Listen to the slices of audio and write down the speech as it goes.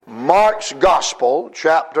Mark's Gospel,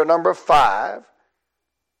 chapter number 5,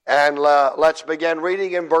 and let's begin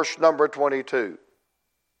reading in verse number 22.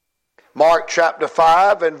 Mark chapter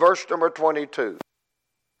 5 and verse number 22.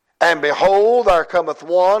 And behold, there cometh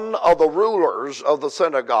one of the rulers of the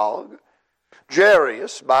synagogue,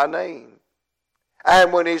 Jairus by name.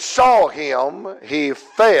 And when he saw him, he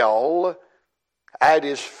fell at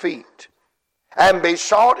his feet, and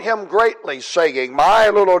besought him greatly, saying, My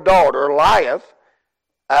little daughter lieth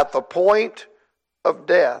at the point of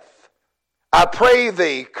death. I pray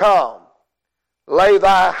thee, come, lay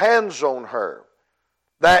thy hands on her,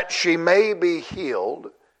 that she may be healed.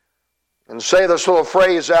 And say this little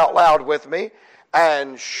phrase out loud with me,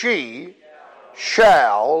 and she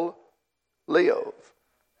shall live.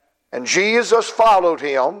 And Jesus followed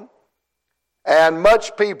him, and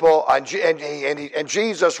much people, and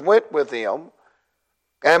Jesus went with him,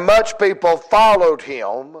 and much people followed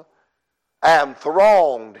him and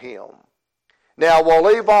thronged him. Now we'll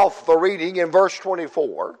leave off the reading in verse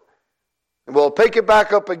 24, and we'll pick it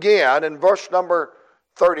back up again in verse number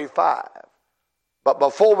 35. But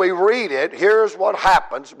before we read it, here's what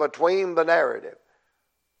happens between the narrative.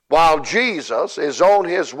 While Jesus is on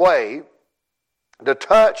his way to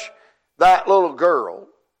touch that little girl,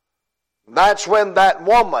 that's when that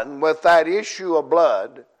woman with that issue of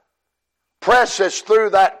blood presses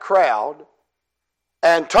through that crowd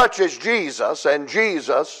and touches Jesus, and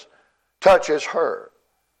Jesus touches her.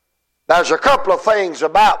 There's a couple of things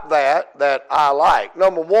about that I like.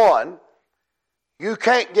 Number one, you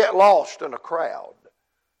can't get lost in a crowd.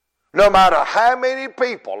 No matter how many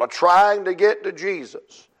people are trying to get to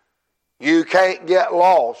Jesus, you can't get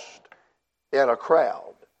lost in a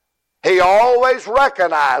crowd. He always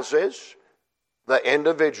recognizes the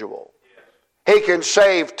individual. He can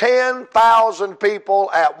save 10,000 people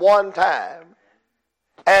at one time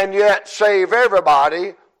and yet save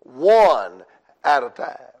everybody one at a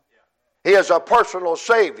time. He is a personal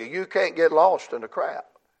Savior. You can't get lost in a crowd.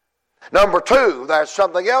 Number two, there's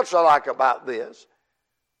something else I like about this,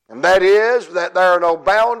 and that is that there are no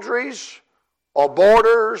boundaries or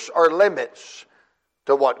borders or limits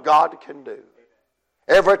to what God can do.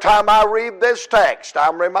 Every time I read this text,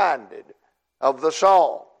 I'm reminded of the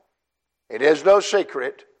song, It Is No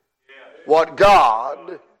Secret What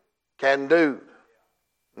God Can Do.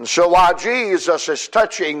 And so while Jesus is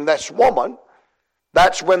touching this woman,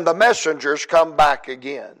 that's when the messengers come back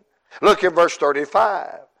again. Look at verse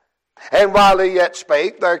 35. And while he yet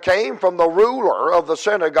spake, there came from the ruler of the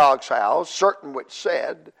synagogue's house certain which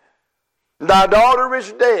said, Thy daughter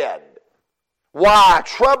is dead. Why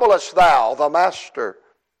troublest thou the master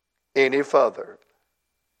any further?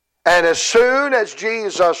 And as soon as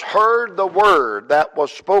Jesus heard the word that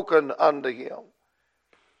was spoken unto him,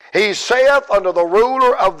 he saith unto the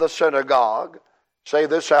ruler of the synagogue, say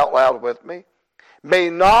this out loud with me, Be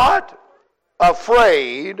not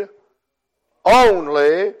afraid,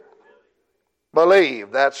 only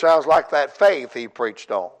believe. That sounds like that faith he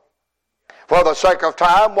preached on. For the sake of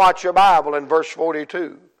time, watch your Bible in verse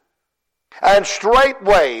 42. And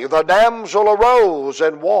straightway the damsel arose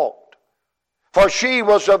and walked, for she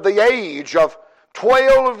was of the age of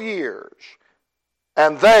 12 years.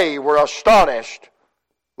 And they were astonished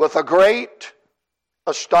with a great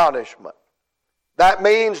astonishment. That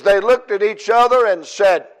means they looked at each other and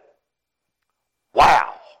said,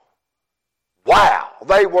 Wow. Wow.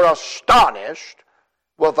 They were astonished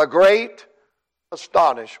with a great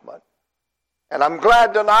astonishment. And I'm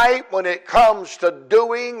glad tonight when it comes to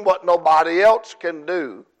doing what nobody else can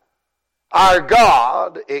do, our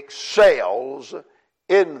God excels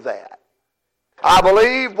in that. I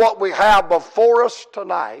believe what we have before us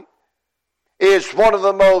tonight is one of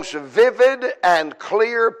the most vivid and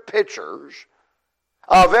clear pictures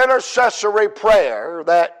of intercessory prayer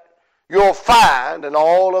that you'll find in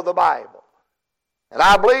all of the Bible. And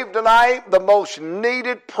I believe tonight the most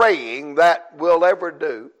needed praying that we'll ever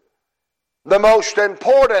do, the most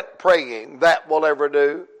important praying that we'll ever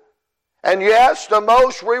do, and yes, the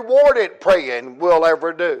most rewarded praying we'll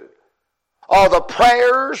ever do, are the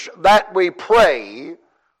prayers that we pray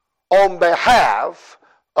on behalf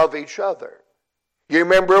of each other. You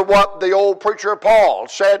remember what the old preacher Paul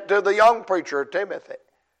said to the young preacher Timothy.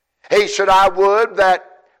 He said, I would that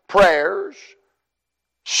prayers,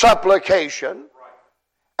 supplication,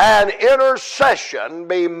 and intercession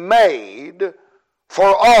be made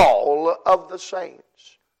for all of the saints.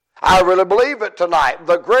 I really believe it tonight.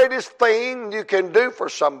 The greatest thing you can do for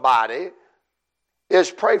somebody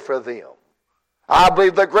is pray for them. I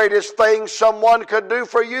believe the greatest thing someone could do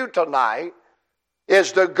for you tonight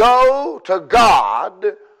is to go to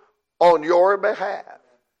God on your behalf.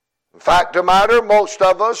 In fact of the matter, most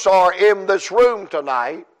of us are in this room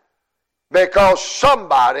tonight because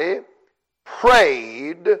somebody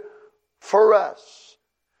prayed for us.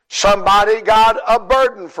 Somebody got a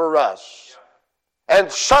burden for us. And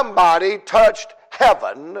somebody touched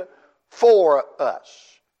heaven for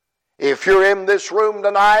us. If you're in this room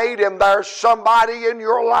tonight and there's somebody in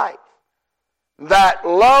your life that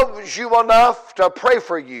loves you enough to pray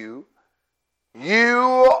for you,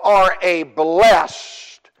 you are a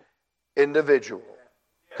blessed individual.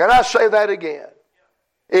 Can I say that again?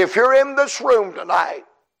 If you're in this room tonight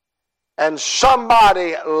and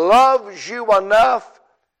somebody loves you enough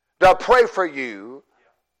to pray for you,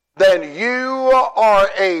 then you are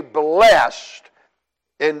a blessed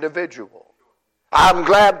individual. I'm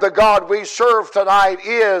glad the God we serve tonight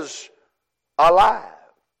is alive.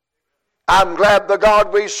 I'm glad the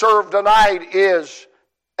God we serve tonight is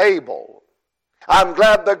able. I'm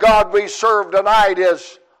glad the God we serve tonight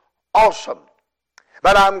is awesome.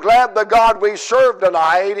 But I'm glad the God we serve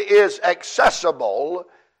tonight is accessible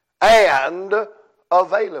and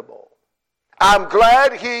available. I'm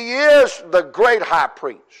glad He is the great high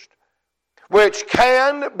priest, which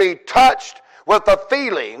can be touched with the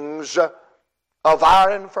feelings of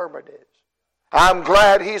our infirmities. I'm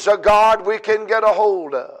glad He's a God we can get a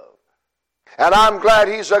hold of. And I'm glad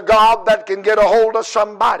He's a God that can get a hold of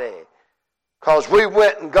somebody, because we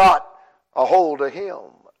went and got a hold of Him.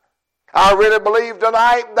 I really believe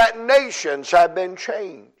tonight that nations have been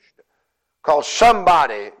changed because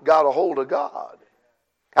somebody got a hold of God.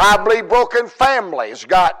 I believe broken families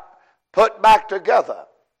got put back together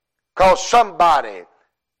because somebody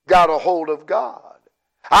got a hold of God.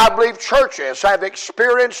 I believe churches have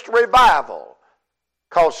experienced revival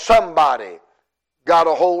because somebody got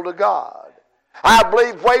a hold of God. I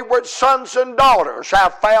believe wayward sons and daughters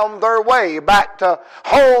have found their way back to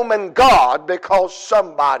home and God because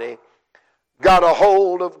somebody got a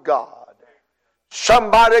hold of God.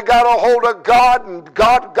 Somebody got a hold of God and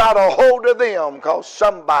God got a hold of them because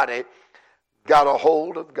somebody got a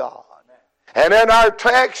hold of God. And in our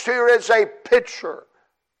text here is a picture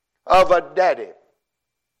of a daddy.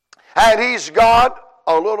 And he's got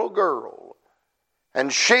a little girl.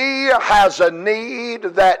 And she has a need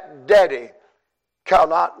that daddy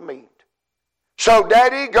cannot meet. So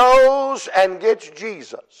daddy goes and gets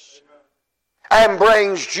Jesus and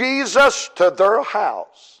brings Jesus to their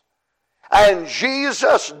house. And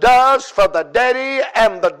Jesus does for the daddy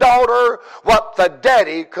and the daughter what the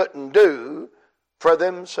daddy couldn't do for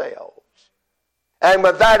themselves. And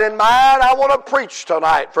with that in mind, I want to preach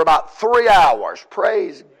tonight for about 3 hours.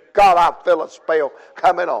 Praise God, I feel a spell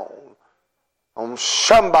coming on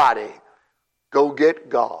somebody go get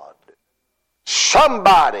God.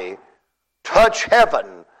 Somebody touch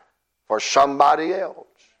heaven for somebody else.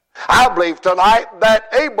 I believe tonight that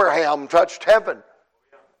Abraham touched heaven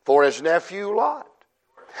for his nephew Lot.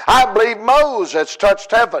 I believe Moses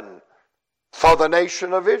touched heaven for the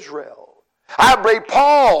nation of Israel. I believe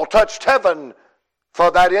Paul touched heaven for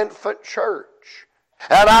that infant church.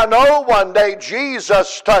 And I know one day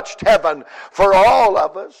Jesus touched heaven for all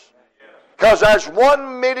of us. Because there's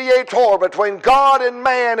one mediator between God and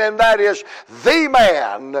man, and that is the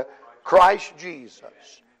man, Christ Jesus.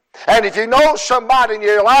 And if you know somebody in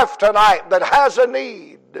your life tonight that has a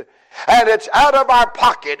need, and it's out of our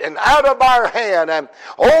pocket and out of our hand and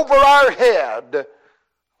over our head,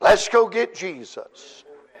 let's go get Jesus.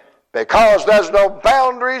 Because there's no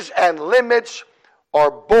boundaries and limits or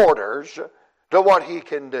borders to what He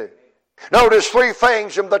can do. Notice 3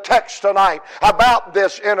 things in the text tonight about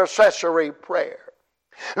this intercessory prayer.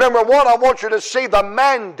 Number 1, I want you to see the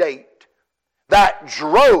mandate that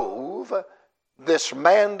drove this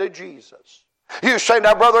man to Jesus. You say,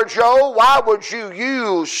 now, Brother Joe, why would you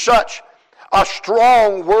use such a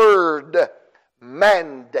strong word,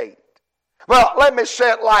 mandate? Well, let me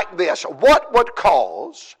say it like this. What would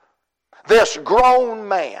cause this grown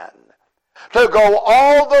man to go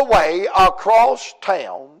all the way across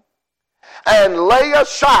town and lay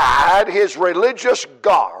aside his religious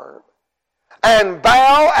garb and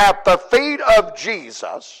bow at the feet of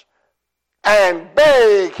Jesus and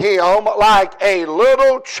beg Him like a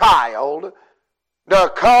little child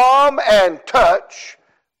to come and touch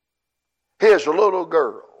his little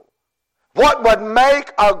girl? What would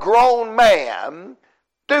make a grown man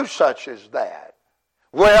do such as that?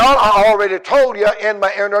 Well, I already told you in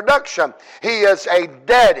my introduction, he is a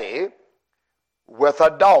daddy with a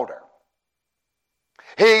daughter.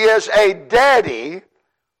 He is a daddy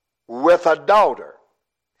with a daughter.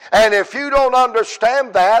 And if you don't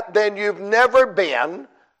understand that, then you've never been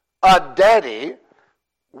a daddy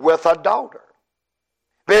with a daughter.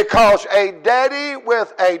 Because a daddy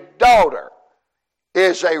with a daughter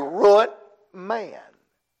is a ruined man.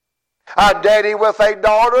 A daddy with a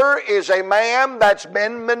daughter is a man that's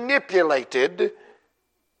been manipulated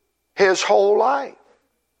his whole life.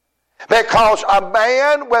 Because a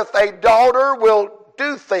man with a daughter will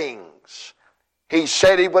do things he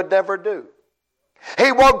said he would never do.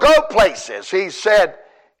 He will go places he said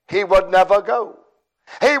he would never go.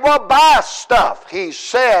 He will buy stuff he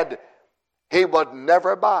said he would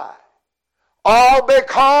never buy. All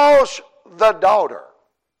because the daughter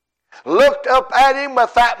looked up at him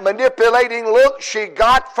with that manipulating look she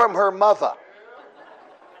got from her mother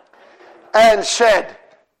and said,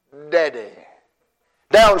 Daddy.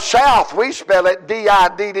 Down south we spell it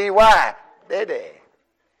D-I-D-D-Y. Daddy.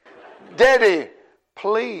 Daddy,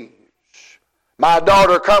 please. My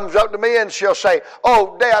daughter comes up to me and she'll say,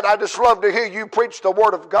 oh, Dad, I just love to hear you preach the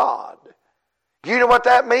Word of God. You know what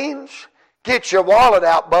that means? Get your wallet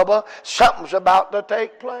out, Bubba. Something's about to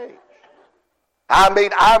take place. I mean,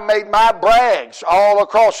 I made my brags all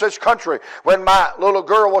across this country when my little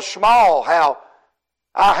girl was small, how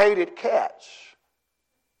I hated cats.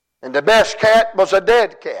 And the best cat was a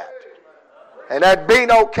dead cat. And there'd be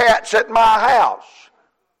no cats at my house.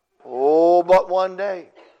 Oh, but one day,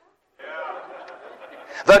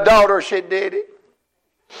 the daughter said, Daddy,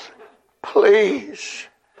 please,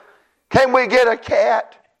 can we get a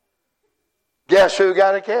cat? Guess who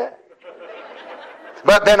got a cat?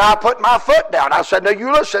 But then I put my foot down. I said, now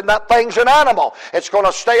you listen, that thing's an animal. It's going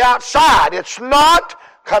to stay outside. It's not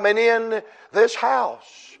coming in this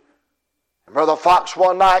house. And Brother Fox,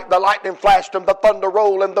 one night, the lightning flashed and the thunder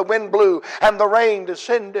rolled and the wind blew and the rain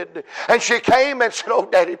descended. And she came and said, oh,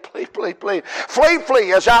 Daddy, please, please, please. Flea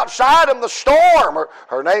is outside in the storm.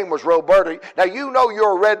 Her name was Roberta. Now, you know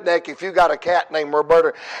you're a redneck if you got a cat named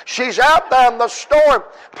Roberta. She's out there in the storm.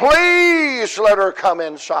 Please let her come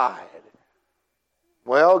inside.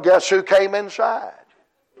 Well, guess who came inside?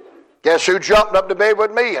 Guess who jumped up to bed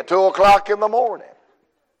with me at 2 o'clock in the morning?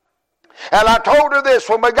 And I told her this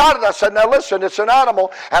when we got it. I said, now listen, it's an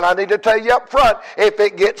animal, and I need to tell you up front, if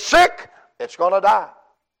it gets sick, it's going to die.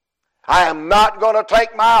 I am not going to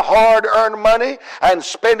take my hard-earned money and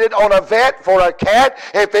spend it on a vet for a cat.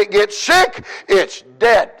 If it gets sick, it's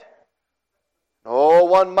dead. Oh,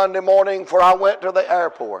 one Monday morning before I went to the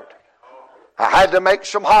airport, I had to make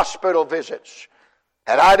some hospital visits.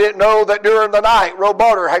 And I didn't know that during the night,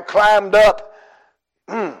 Roberta had climbed up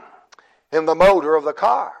in the motor of the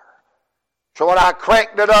car. So when I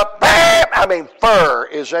cranked it up, bam! I mean, fur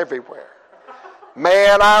is everywhere.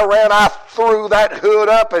 Man, I threw that hood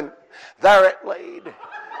up, and there it laid.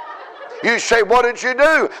 You say, what did you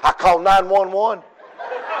do? I called 911.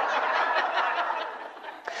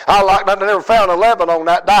 I never found 11 on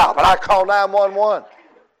that dial, but I called 911.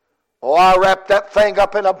 Oh, I wrapped that thing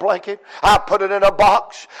up in a blanket. I put it in a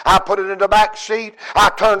box. I put it in the back seat. I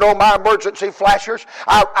turned on my emergency flashers.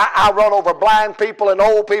 I run over blind people and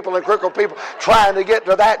old people and crippled people trying to get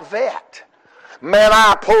to that vet. Man,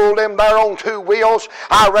 I pulled them there on 2 wheels.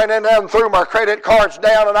 I ran in there and threw my credit cards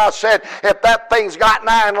down, and I said, if that thing's got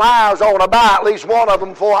 9 lives, I want to buy at least one of them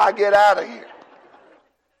before I get out of here.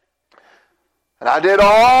 And I did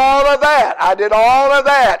all of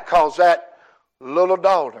that because that little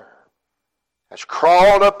daughter has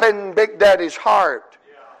crawled up in Big Daddy's heart.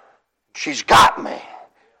 She's got me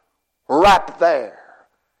right there.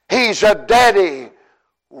 He's a daddy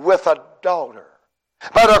with a daughter.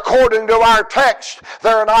 But according to our text,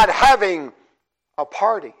 they're not having a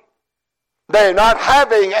party. They're not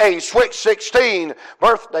having a Sweet 16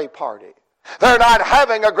 birthday party. They're not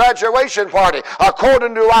having a graduation party.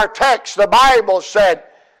 According to our text, the Bible said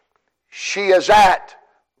she is at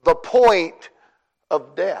the point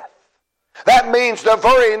of death. That means the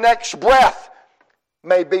very next breath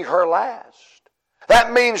may be her last.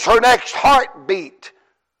 That means her next heartbeat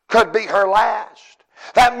could be her last.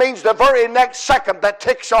 That means the very next second that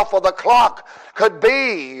ticks off of the clock could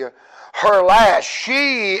be her last.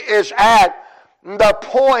 She is at the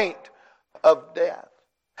point of death.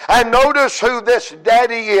 And notice who this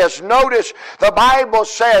daddy is. Notice the Bible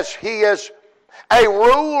says he is a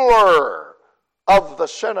ruler of the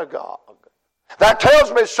synagogue. That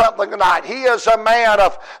tells me something tonight. He is a man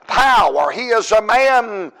of power. He is a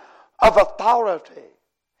man of authority.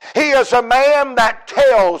 He is a man that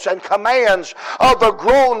tells and commands other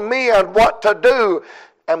grown men what to do,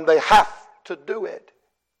 and they have to do it.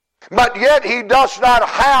 But yet he does not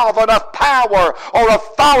have enough power or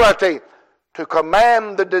authority to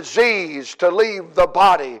command the disease to leave the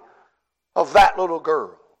body of that little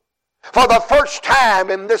girl. For the first time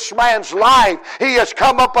in this man's life, he has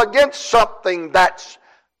come up against something that's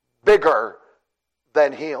bigger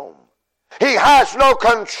than him. He has no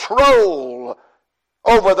control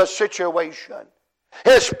over the situation.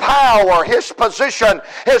 His power, his position,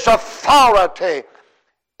 his authority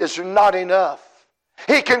is not enough.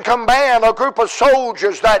 He can command a group of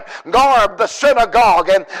soldiers that guard the synagogue,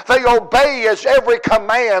 and they obey his every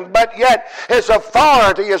command, but yet his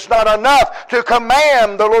authority is not enough to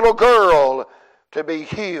command the little girl to be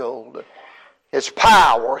healed. His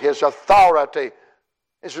power, his authority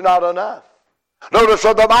is not enough. Notice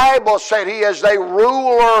what the Bible said. He is the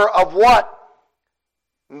ruler of what?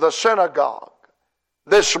 The synagogue.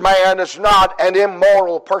 This man is not an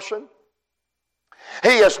immoral person.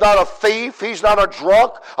 He is not a thief. He's not a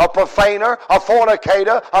drunk, a profaner, a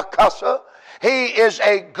fornicator, a cusser. He is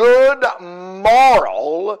a good,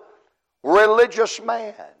 moral, religious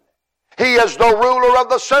man. He is the ruler of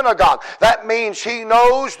the synagogue. That means he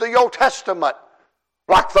knows the Old Testament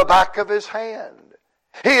like the back of his hand.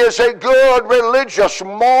 He is a good, religious,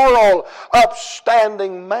 moral,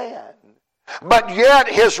 upstanding man. But yet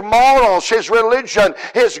his morals, his religion,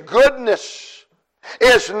 his goodness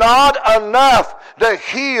is not enough to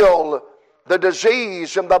heal the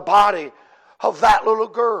disease in the body of that little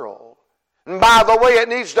girl. And by the way, it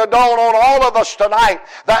needs to dawn on all of us tonight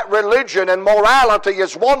that religion and morality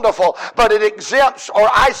is wonderful, but it exempts or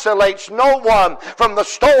isolates no one from the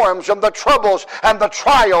storms and the troubles and the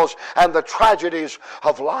trials and the tragedies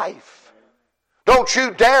of life. Don't you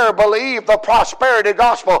dare believe the prosperity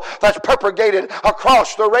gospel that's propagated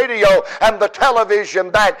across the radio and the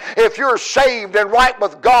television, that if you're saved and right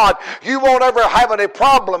with God, you won't ever have any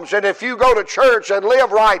problems. And if you go to church and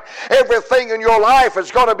live right, everything in your life is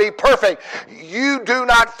going to be perfect. You do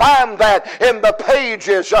not find that in the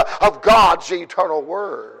pages of God's eternal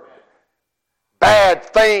Word. Bad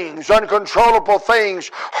things, uncontrollable things,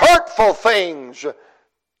 hurtful things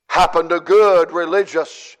happen to good,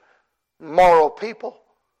 religious, moral people.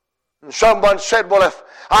 And someone said, well, if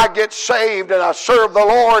I get saved and I serve the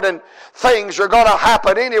Lord and things are going to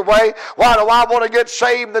happen anyway, why do I want to get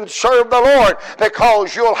saved and serve the Lord?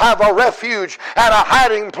 Because you'll have a refuge and a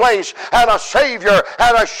hiding place and a Savior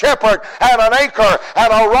and a shepherd and an anchor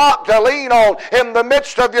and a rock to lean on in the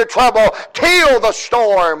midst of your trouble till the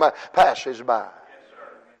storm passes by.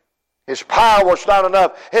 His power is not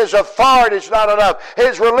enough. His authority is not enough.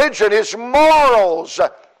 His religion, his morals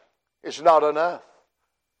is not enough.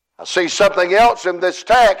 I see something else in this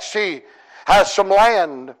text. He has some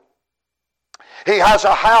land. He has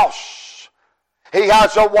a house. He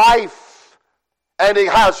has a wife. And he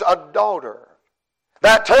has a daughter.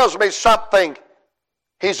 That tells me something.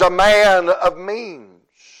 He's a man of means.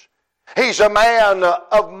 He's a man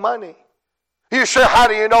of money. You say, how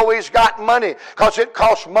do you know he's got money? Because it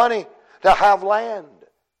costs money to have land.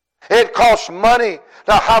 It costs money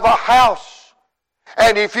to have a house.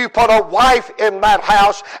 And if you put a wife in that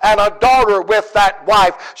house and a daughter with that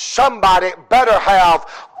wife, somebody better have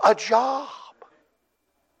a job.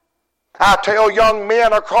 I tell young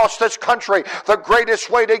men across this country, the greatest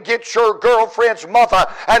way to get your girlfriend's mother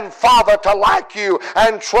and father to like you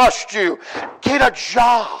and trust you, get a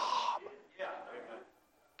job.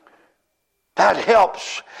 That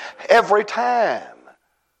helps every time.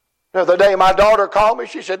 The other day my daughter called me.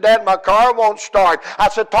 She said, Dad, my car won't start. I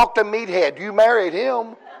said, talk to Meathead. You married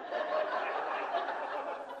him.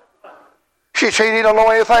 She said, he don't know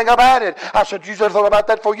anything about it. I said, you should have thought about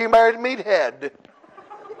that before you married Meathead.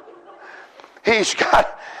 He's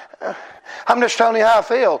got... I'm just telling you how I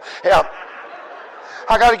feel. Yeah,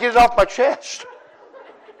 I got to get it off my chest.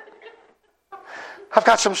 I've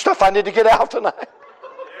got some stuff I need to get out tonight.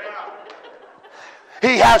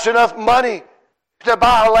 He has enough money to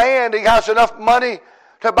buy land. He has enough money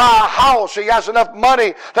to buy a house. He has enough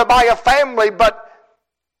money to buy a family, but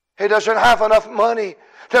he doesn't have enough money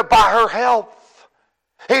to buy her health.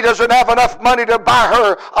 He doesn't have enough money to buy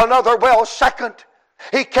her another second.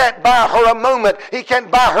 He can't buy her a moment. He can't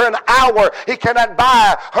buy her an hour. He cannot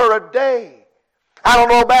buy her a day. I don't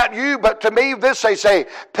know about you, but to me this is a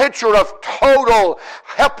picture of total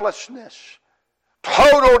helplessness.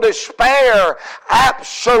 Total despair,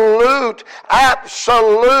 absolute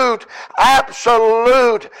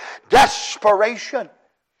desperation.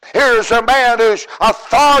 Here's a man whose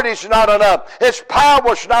authority's not enough. His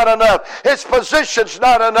power's not enough. His position's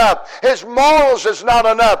not enough. His morals is not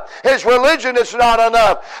enough. His religion is not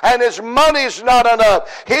enough. And his money's not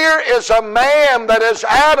enough. Here is a man that is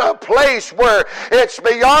at a place where it's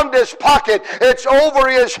beyond his pocket. It's over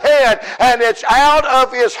his head. And it's out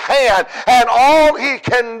of his hand. And all he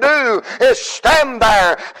can do is stand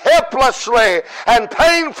there helplessly and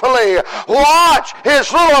painfully watch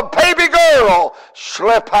his little baby girl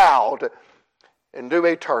slip out into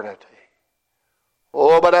eternity.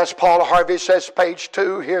 Oh, but as Paul Harvey says, page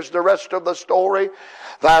 2, here's the rest of the story.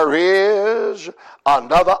 There is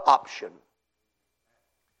another option.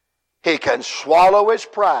 He can swallow his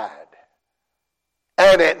pride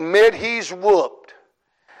and admit he's whooped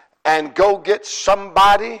and go get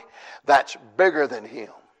somebody that's bigger than him,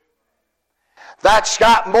 that's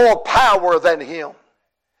got more power than him,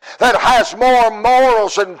 that has more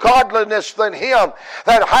morals and godliness than him,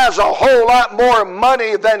 that has a whole lot more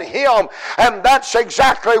money than him. And that's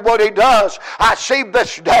exactly what he does. I see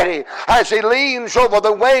this daddy as he leans over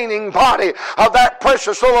the waning body of that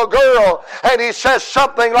precious little girl, and he says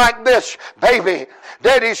something like this: baby,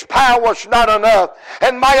 Daddy's power's not enough,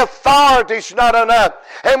 and my authority's not enough,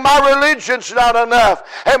 and my religion's not enough,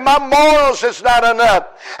 and my morals is not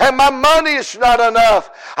enough, and my money's not enough.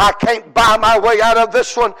 I can't buy my way out of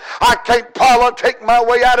this one. I can't politic my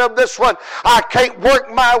way out of this one. I can't work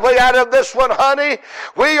my way out of this one, honey.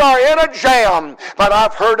 We are in a jam. But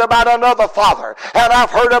I've heard about another father, and I've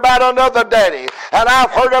heard about another daddy, and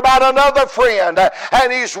I've heard about another friend,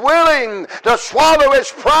 and he's willing to swallow his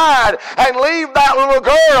pride and leave that little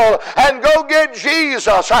girl and go get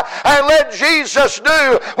Jesus and let Jesus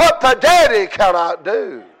do what the daddy cannot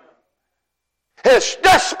do. His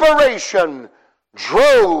desperation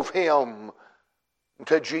drove him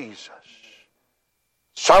to Jesus.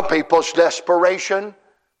 Some people's desperation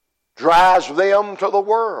drives them to the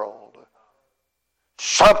world.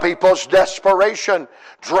 Some people's desperation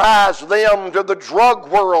drives them to the drug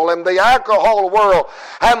world and the alcohol world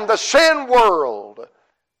and the sin world.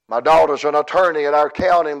 My daughter's an attorney at our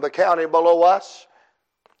county, in the county below us.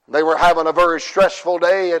 They were having a very stressful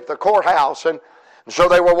day at the courthouse, and so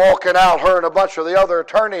they were walking out, her and a bunch of the other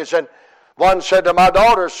attorneys, and one said to my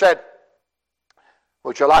daughter, said,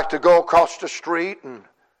 would you like to go across the street and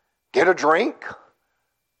get a drink?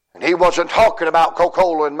 And he wasn't talking about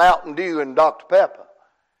Coca-Cola and Mountain Dew and Dr. Pepper.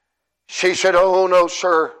 She said, oh no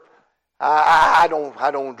sir, I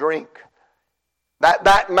don't drink.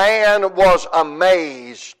 That man was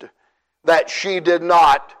amazed that she did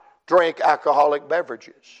not drink alcoholic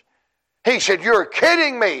beverages. He said, you're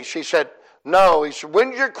kidding me. She said, no. He said,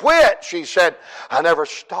 when did you quit? She said, I never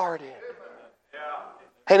started.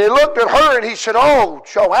 And he looked at her and he said, oh,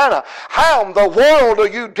 Joanna, how in the world do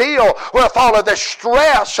you deal with all of this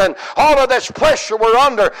stress and all of this pressure we're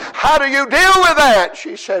under? How do you deal with that?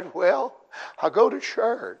 She said, well, I go to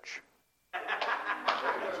church.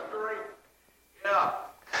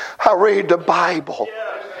 I read the Bible.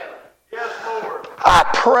 I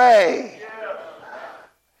pray.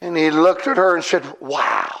 And he looked at her and said,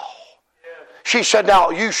 wow. She said,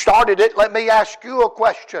 now you started it. Let me ask you a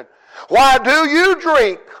question. Why do you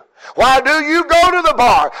drink? Why do you go to the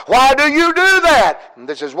bar? Why do you do that? And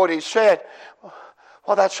this is what he said.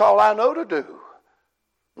 Well, that's all I know to do.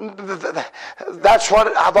 That's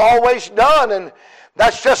what I've always done, and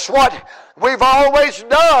that's just what we've always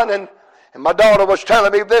done. And my daughter was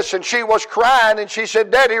telling me this, and she was crying, and she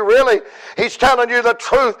said, Daddy, really, he's telling you the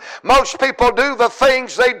truth. Most people do the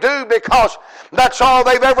things they do because that's all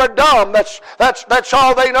they've ever done. That's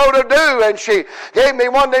all they know to do. And she gave me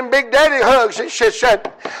one of them big daddy hugs, and she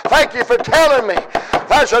said, thank you for telling me.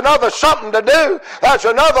 There's another something to do. There's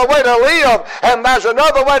another way to live, and there's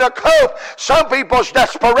another way to cope. Some people's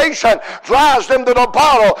desperation drives them to the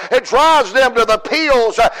bottle. It drives them to the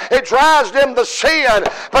pills. It drives them to sin.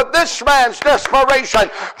 But this man's desperation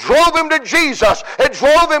drove him to Jesus. It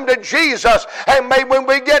drove him to Jesus. And may when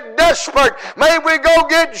we get desperate, may we go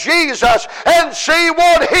get Jesus and see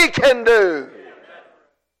what he can do.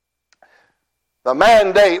 The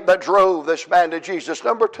mandate that drove this man to Jesus.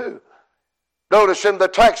 Number 2. Notice in the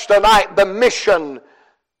text tonight the mission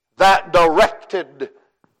that directed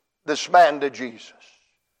this man to Jesus.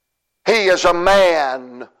 He is a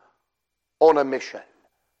man on a mission.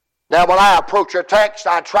 Now when I approach a text,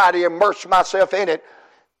 I try to immerse myself in it.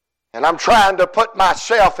 And I'm trying to put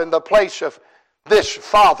myself in the place of this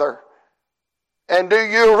father. And do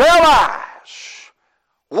you realize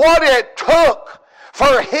what it took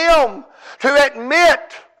for him to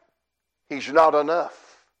admit he's not enough?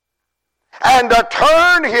 And to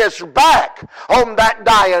turn his back on that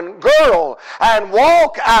dying girl and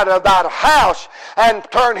walk out of that house and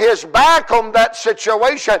turn his back on that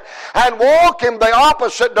situation and walk in the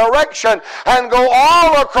opposite direction and go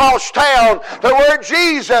all across town to where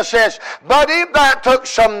Jesus is. But that took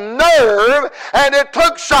some nerve and it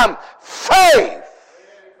took some faith.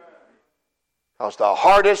 Because the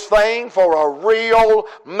hardest thing for a real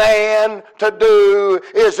man to do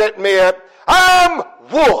is admit, I'm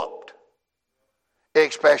whooped.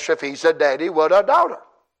 Especially if he's a daddy with a daughter.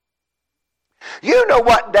 You know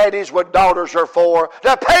what daddies with daughters are for?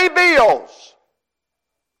 To pay bills.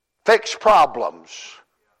 fix problems,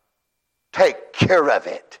 take care of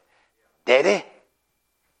it. Did He?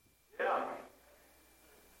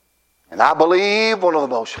 And I believe one of the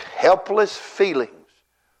most helpless feelings.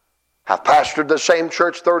 I've pastored the same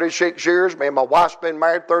church 36 years. Me and my wife's been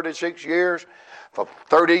married 36 years. For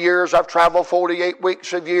 30 years, I've traveled 48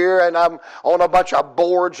 weeks a year, and I'm on a bunch of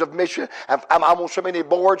boards of mission. I'm on so many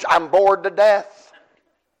boards, I'm bored to death.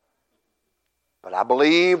 But I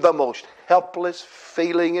believe the most helpless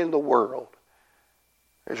feeling in the world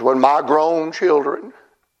is when my grown children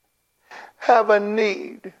have a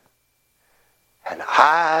need, and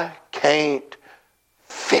I can't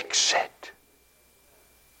fix it.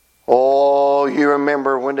 Oh, you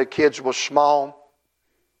remember when the kids were small?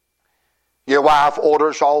 Your wife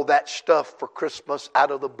orders all that stuff for Christmas out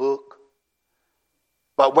of the book.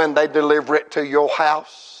 But when they deliver it to your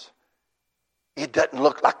house, it doesn't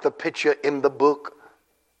look like the picture in the book.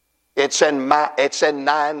 It's in 9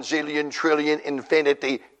 zillion trillion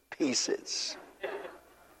infinity pieces.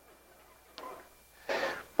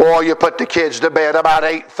 Boy, you put the kids to bed about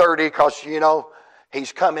 8:30 because,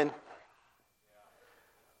 he's coming.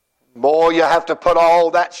 Boy, you have to put all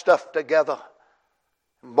that stuff together.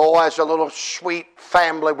 Boy, as a little sweet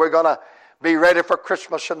family, we're going to be ready for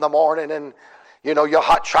Christmas in the morning, and, your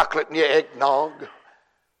hot chocolate and your eggnog.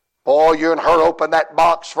 Boy, you and her open that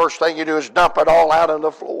box, first thing you do is dump it all out on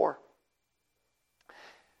the floor.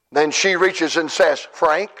 Then she reaches and says,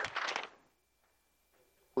 Frank,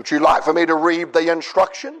 would you like for me to read the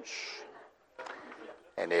instructions?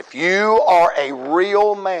 And if you are a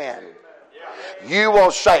real man, you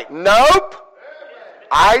will say, nope,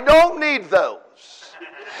 I don't need those.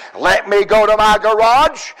 Let me go to my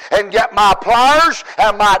garage and get my pliers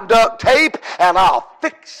and my duct tape, and I'll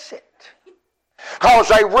fix it.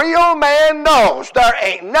 Because a real man knows there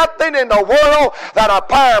ain't nothing in the world that a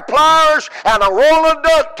pair of pliers and a roll of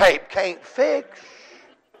duct tape can't fix.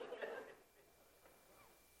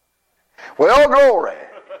 Well, glory.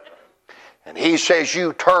 And he says,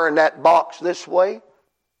 you turn that box this way,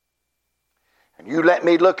 and you let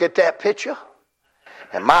me look at that picture,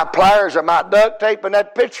 and my pliers and my duct tape in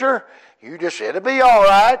that picture, you just said it'll be all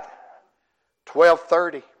right.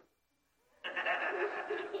 12:30.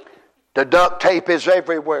 The duct tape is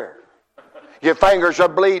everywhere. Your fingers are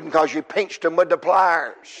bleeding because you pinched them with the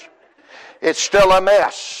pliers. It's still a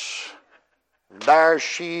mess. There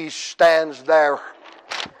she stands there.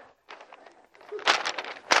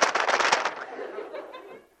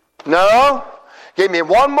 No, give me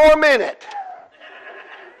one more minute.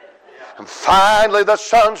 And finally the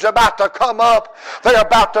sun's about to come up. They're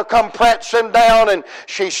about to come prancing down, and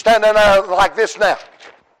she's standing there like this now.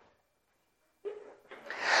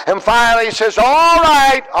 And finally he says, all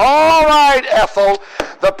right, Ethel,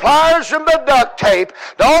 the pliers and the duct tape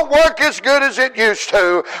don't work as good as it used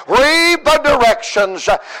to. Read the directions.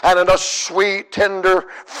 And in a sweet, tender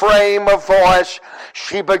frame of voice,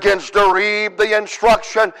 she begins to read the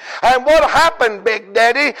instruction. And what happened, Big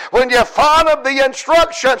Daddy, when you followed the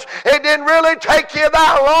instructions, it didn't really take you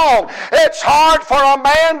that long. It's hard for a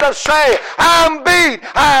man to say, I'm beat,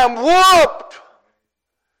 I'm whooped.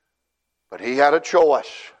 But he had a choice.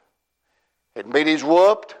 Admit he's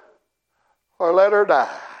whooped or let her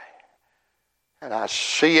die. And I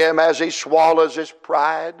see him as he swallows his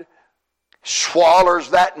pride, swallows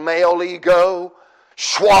that male ego,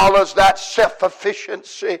 swallows that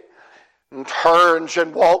self-efficiency, and turns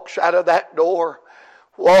and walks out of that door,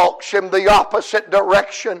 walks in the opposite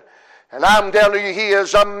direction. And I'm telling you, he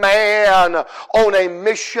is a man on a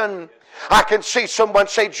mission. I can see someone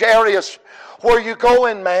say, Jairus, where are you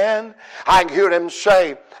going, man? I can hear him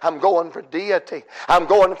say, I'm going for deity. I'm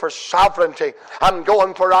going for sovereignty. I'm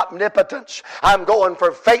going for omnipotence. I'm going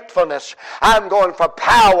for faithfulness. I'm going for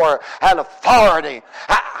power and authority.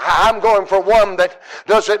 I'm going for one that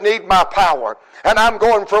doesn't need my power. And I'm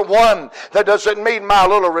going for one that doesn't need my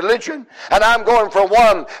little religion. And I'm going for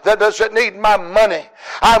one that doesn't need my money.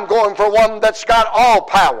 I'm going for one that's got all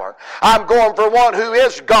power. I'm going for one who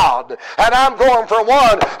is God. And I'm going for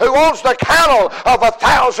one who owns the cattle of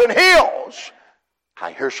 1,000 hills.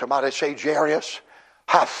 I hear somebody say, Jairus,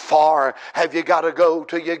 how far have you got to go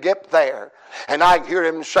till you get there? And I hear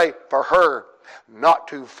him say, for her, not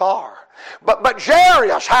too far. But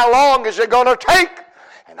Jairus, how long is it going to take?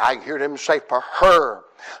 And I hear him say, for her,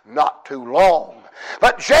 not too long.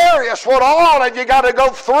 But Jairus went on, and you got to go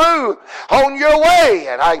through on your way.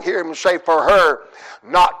 And I hear him say, for her,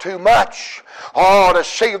 not too much. Oh, to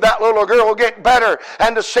see that little girl get better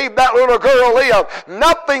and to see that little girl live.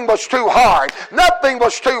 Nothing was too hard. Nothing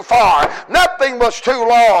was too far. Nothing was too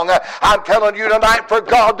long. I'm telling you tonight, for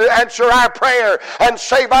God to answer our prayer and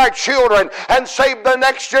save our children and save the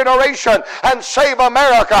next generation and save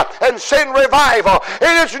America and send revival,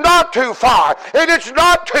 it is not too far. It is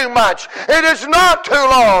not too much. It is not too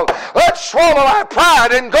long. Let's swallow our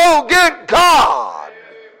pride and go get God.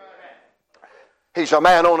 He's a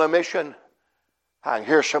man on a mission. I can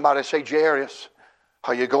hear somebody say, Jairus,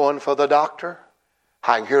 are you going for the doctor?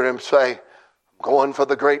 I can hear him say, I'm going for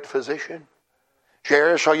the great physician.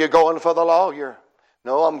 Jairus, are you going for the lawyer?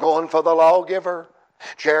 No, I'm going for the lawgiver.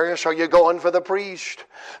 Jairus, are you going for the priest?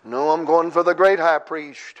 No, I'm going for the great high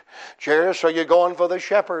priest. Jairus, are you going for the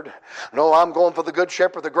shepherd? No, I'm going for the good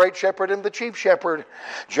shepherd, the great shepherd, and the chief shepherd.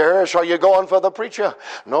 Jairus, are you going for the preacher?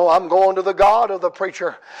 No, I'm going to the God of the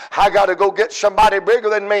preacher. I got to go get somebody bigger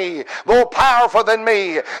than me, more powerful than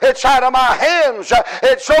me. It's out of my hands.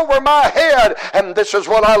 It's over my head. And this is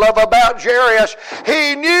what I love about Jairus.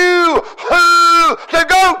 He knew who to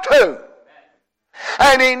go to.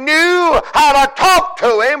 And he knew how to talk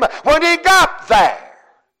to him when he got there.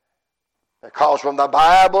 Because when the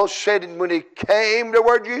Bible said when he came to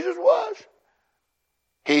where Jesus was,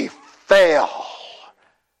 he fell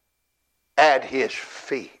at his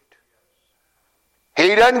feet.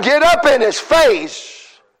 He doesn't get up in his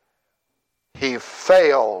face. He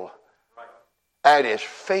fell at his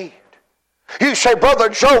feet. You say, Brother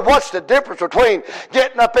Joe, what's the difference between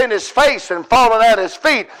getting up in his face and falling at his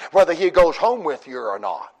feet, whether he goes home with you or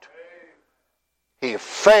not? He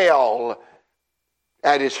fell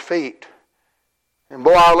at his feet. And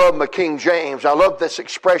boy, I love my King James. I love this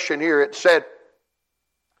expression here. It said,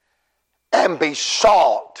 and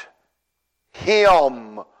besought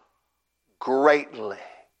him greatly.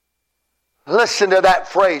 Listen to that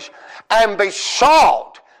phrase. And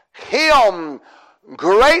besought him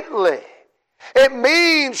greatly. It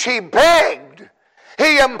means he begged,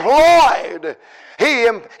 he implored,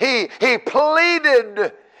 he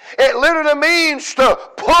pleaded. It literally means to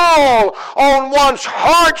pull on one's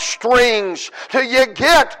heartstrings till you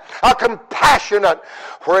get a compassionate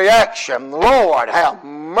reaction. Lord, have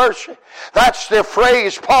mercy. That's the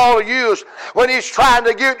phrase Paul used when he's trying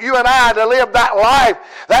to get you and I to live that life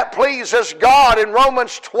that pleases God. In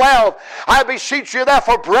Romans 12, I beseech you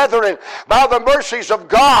therefore, brethren, by the mercies of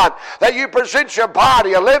God, that you present your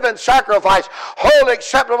body a living sacrifice, wholly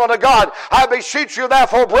acceptable to God. I beseech you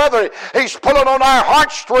therefore, brethren. He's pulling on our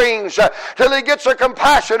heartstrings till he gets a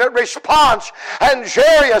compassionate response. And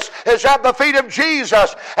Jairus is at the feet of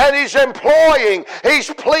Jesus, and he's imploring,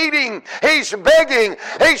 he's pleading, he's begging,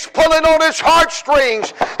 he's pulling on his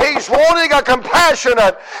heartstrings. He's wanting a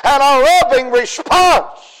compassionate and a loving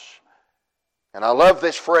response. And I love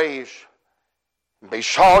this phrase,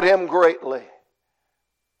 besought him greatly.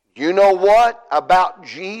 You know what about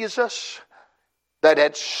Jesus that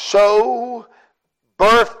had so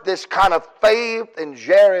birthed this kind of faith in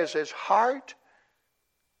Jairus' heart?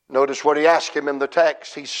 Notice what he asked him in the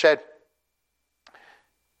text. He said,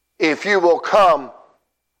 if you will come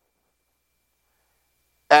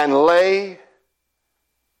and lay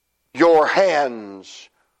your hands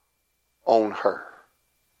on her.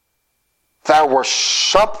 There was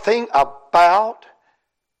something about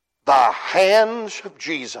the hands of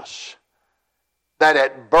Jesus that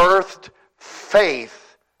had birthed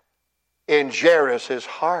faith in Jairus'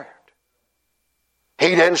 heart.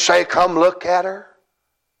 He didn't say, come look at her.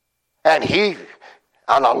 And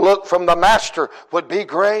a look from the master would be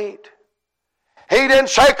great. He didn't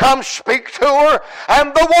say, come speak to her,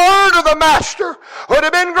 and the word of the master would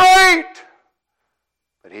have been great.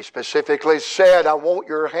 But he specifically said, I want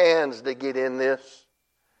your hands to get in this.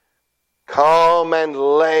 Come and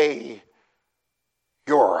lay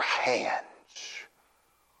your hands.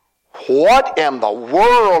 What in the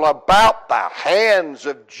world about the hands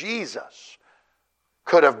of Jesus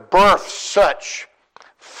could have birthed such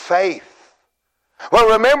faith?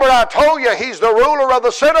 Well, remember I told you he's the ruler of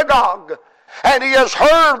the synagogue. And he has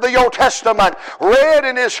heard the Old Testament read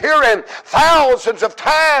in his hearing thousands of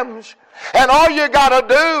times. And all you got to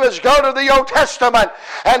do is go to the Old Testament.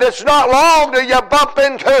 And it's not long till you bump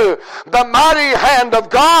into the mighty hand of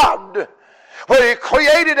God. When He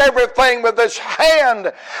created everything with His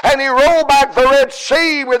hand, and He rolled back the Red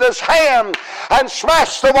Sea with His hand, and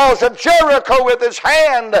smashed the walls of Jericho with His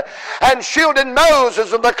hand, and shielded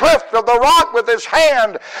Moses in the cleft of the rock with His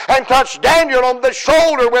hand, and touched Daniel on the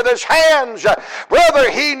shoulder with His hands.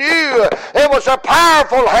 Brother, He knew it was a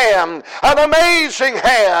powerful hand, an amazing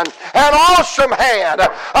hand, an awesome hand,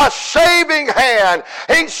 a saving hand.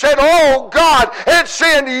 He said, oh God, it's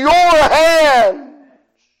in your hand.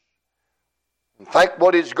 Think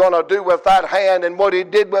what He's going to do with that hand and what He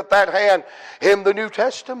did with that hand in the New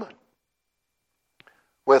Testament.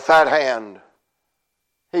 With that hand,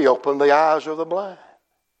 He opened the eyes of the blind.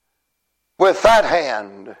 With that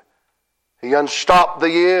hand, He unstopped the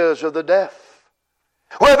ears of the deaf.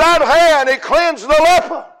 With that hand, He cleansed the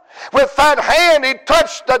leper. With that hand, He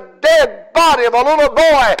touched the dead body of a little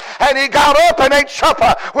boy, and he got up and ate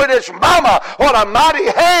supper with his mama. What a mighty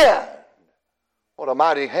hand. What a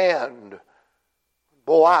mighty hand.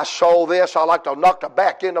 Boy, I saw this. I like to knock the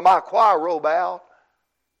back into my choir robe out.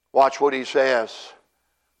 Watch what He says.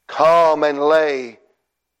 Come and lay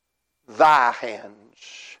thy hands.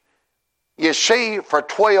 You see, for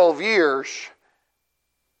 12 years,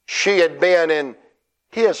 she had been in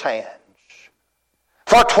His hands.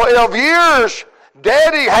 For 12 years,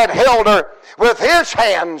 Daddy had held her with His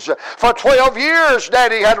hands. For 12 years,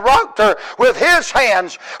 Daddy had rocked her with His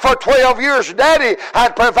hands. For 12 years, Daddy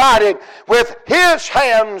had provided with His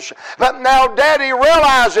hands. But now Daddy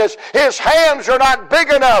realizes His hands are not big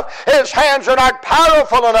enough. His hands are not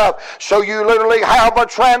powerful enough. So you literally have a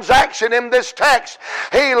transaction in this text.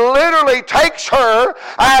 He literally takes her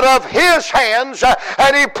out of His hands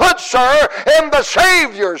and He puts her in the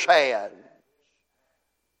Savior's hands.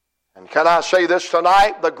 And can I say this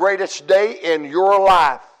tonight? The greatest day in your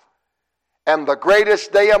life and the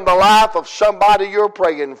greatest day in the life of somebody you're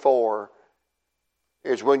praying for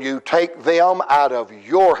is when you take them out of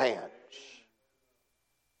your hands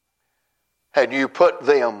and you put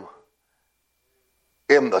them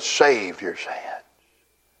in the Savior's hands.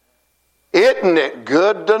 Isn't it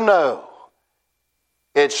good to know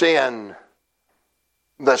it's in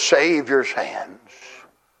the Savior's hands?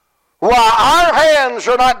 Why, our hands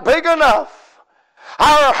are not big enough.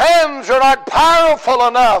 Our hands are not powerful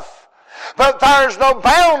enough. But there's no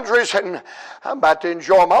boundaries. And I'm about to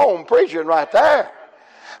enjoy my own preaching right there.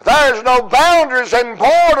 There's no boundaries and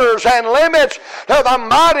borders and limits to the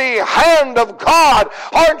mighty hand of God.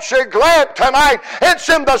 Aren't you glad tonight it's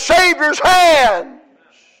in the Savior's hands?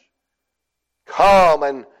 Come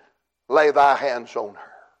and lay thy hands on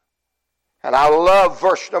her. And I love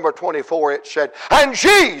verse number 24. It said, and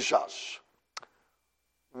Jesus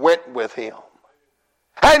went with him.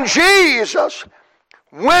 And Jesus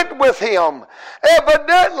went with him.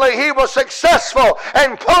 Evidently, he was successful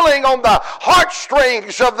in pulling on the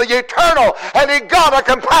heartstrings of the eternal, and he got a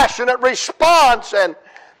compassionate response, and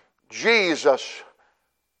Jesus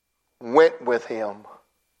went with him.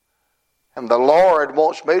 And the Lord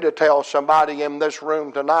wants me to tell somebody in this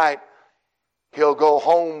room tonight, He'll go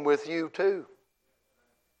home with you too,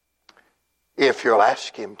 if you'll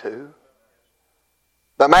ask Him to.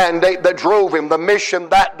 The mandate that drove him, the mission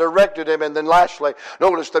that directed him, and then lastly,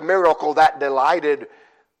 notice the miracle that delighted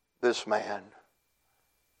this man.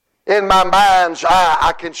 In my mind's eye,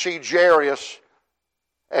 I can see Jairus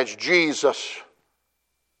as Jesus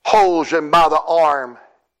holds him by the arm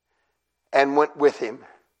and went with him.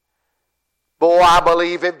 Boy, I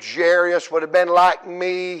believe if Jairus would have been like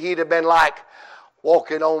me, he'd have been like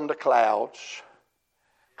walking on the clouds.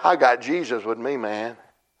 I got Jesus with me, man.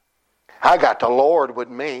 I got the Lord with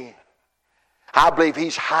me. I believe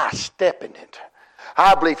He's high-stepping it.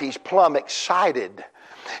 I believe He's plumb excited.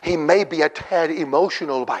 He may be a tad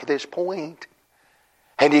emotional by this point.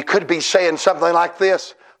 And he could be saying something like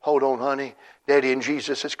this. Hold on, honey. Daddy and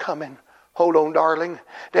Jesus is coming. Hold on, darling.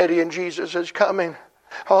 Daddy and Jesus is coming.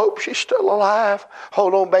 I hope she's still alive.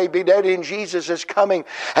 Hold on, baby. Daddy and Jesus is coming.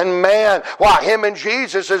 And man, while him and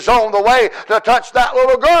Jesus is on the way to touch that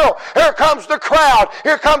little girl, here comes the crowd.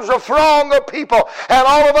 Here comes a throng of people. And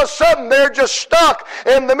all of a sudden, they're just stuck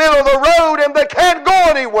in the middle of the road and they can't go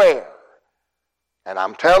anywhere. And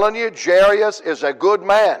I'm telling you, Jairus is a good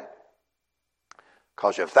man.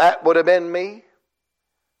 Because if that would have been me,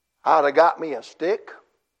 I'd have got me a stick.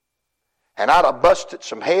 And I'd have busted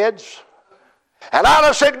some heads. And I'd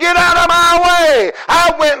have said, get out of my way.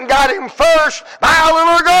 I went and got him first. My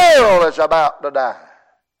little girl is about to die.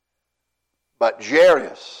 But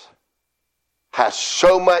Jairus has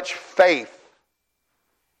so much faith,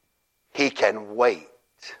 he can wait.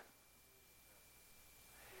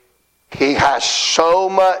 He has so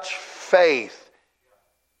much faith,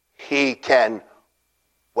 he can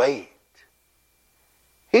wait.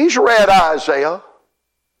 He's read Isaiah.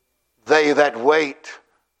 They that wait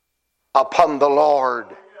upon the Lord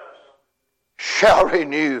shall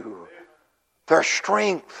renew their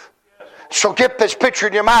strength. So get this picture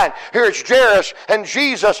in your mind. Here it's Jairus and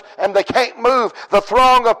Jesus, and they can't move the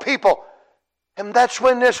throng of people. And that's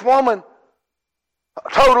when this woman,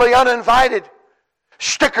 totally uninvited,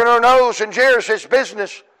 sticking her nose in Jairus'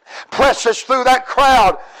 business, presses through that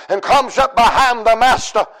crowd and comes up behind the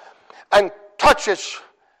master and touches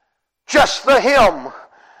just the hem,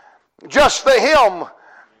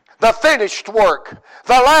 the finished work,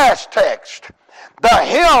 the last text, the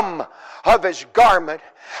hem of his garment.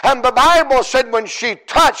 And the Bible said when she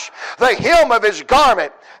touched the hem of his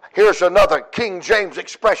garment, here's another King James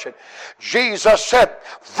expression, Jesus said,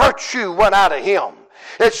 virtue went out of him.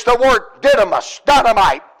 It's the word dynamis,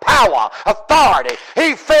 dynamite, power, authority.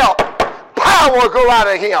 He felt power go out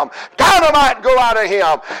of him, dynamite go out of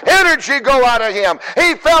him, energy go out of him.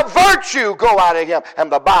 He felt virtue go out of him.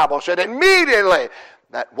 And the Bible said immediately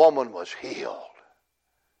that woman was healed.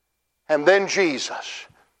 And then Jesus,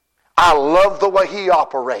 I love the way he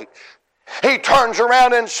operates. He turns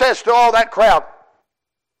around and says to all that crowd,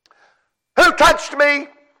 who touched me?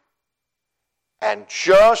 And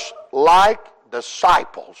just like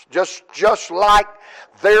disciples, just like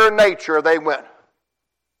their nature, they went,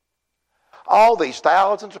 all these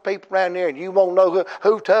thousands of people around there, and you won't know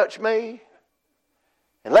who touched me?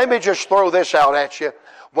 And let me just throw this out at you.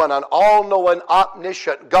 When an all-knowing,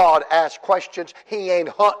 omniscient God asks questions, he ain't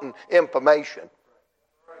hunting information.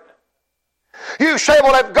 You say,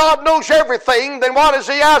 well, if God knows everything, then why does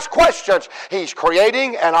he ask questions? He's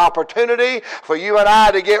creating an opportunity for you and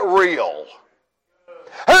I to get real.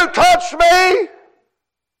 Who touched me?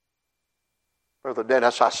 Brother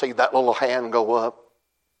Dennis, I see that little hand go up.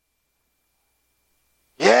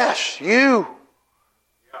 Yes, you.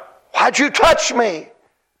 Why'd you touch me?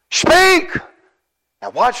 Speak.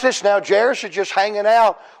 Now watch this now. Jairus is just hanging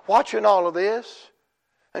out, watching all of this.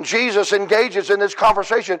 And Jesus engages in this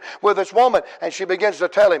conversation with this woman, and she begins to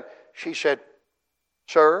tell him, she said,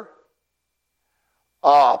 sir,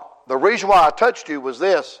 the reason why I touched you was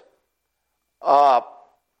this.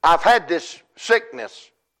 I've had this sickness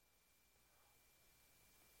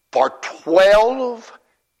for 12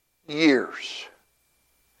 years.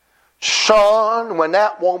 Son, when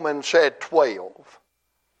that woman said 12,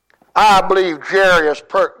 I believe Jairus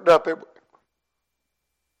perked up.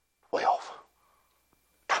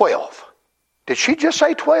 12. Did she just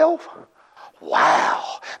say 12?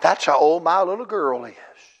 Wow, that's how old my little girl is.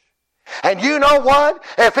 And you know what?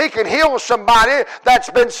 If he can heal somebody that's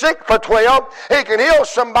been sick for 12, he can heal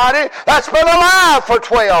somebody that's been alive for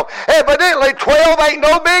 12. Evidently, 12 ain't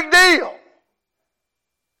no big deal.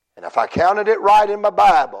 And if I counted it right in my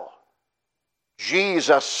Bible,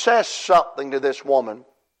 Jesus says something to this woman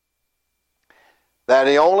that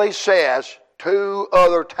he only says 2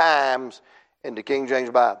 other times in the King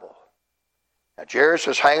James Bible. Now, Jairus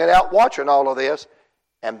is hanging out watching all of this,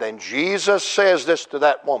 and then Jesus says this to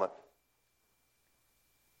that woman.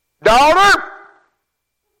 Daughter!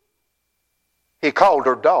 He called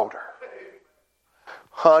her daughter.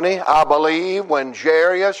 Honey, I believe when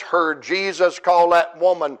Jairus heard Jesus call that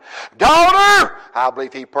woman daughter, I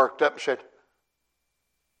believe he perked up and said,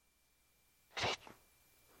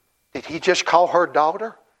 did he just call her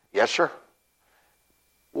daughter? Yes, sir.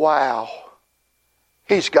 Wow.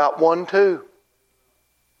 He's got one too.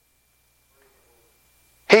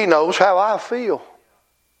 He knows how I feel.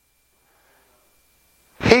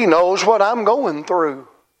 He knows what I'm going through.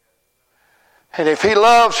 And if he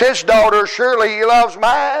loves his daughter, surely he loves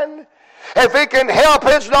mine. If he can help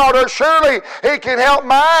his daughter, surely he can help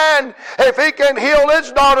mine. If he can heal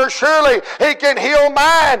his daughter, surely he can heal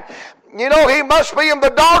mine. You know, he must be in the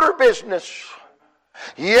daughter business.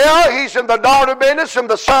 Yeah, he's in the daughter business, and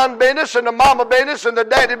the son business, and the mama business, and the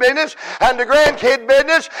daddy business, and the grandkid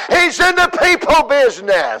business. He's in the people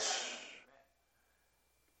business.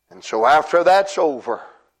 And so after that's over,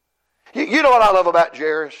 you know what I love about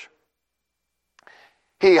Jairus?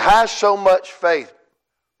 He has so much faith,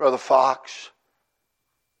 Brother Fox.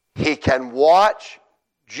 He can watch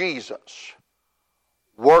Jesus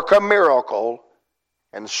work a miracle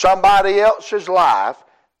in somebody else's life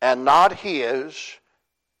and not his,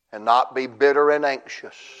 and not be bitter and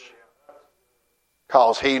anxious.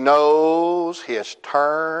 Because he knows his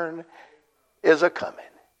turn is a-coming.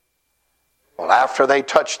 Well, after they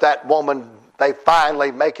touch that woman, they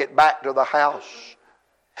finally make it back to the house.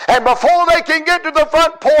 And before they can get to the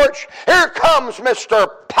front porch, here comes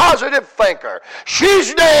Mr. Positive Thinker.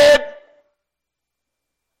 She's dead.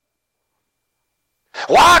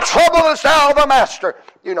 Why trouble the soul of the master?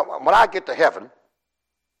 You know, when I get to heaven,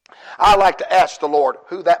 I like to ask the Lord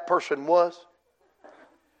who that person was.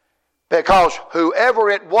 Because whoever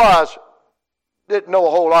it was didn't know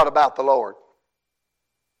a whole lot about the Lord.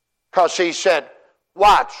 Because he said,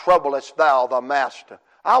 why troublest thou the master?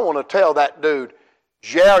 I want to tell that dude,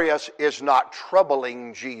 Jairus is not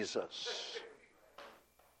troubling Jesus.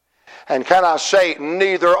 And can I say,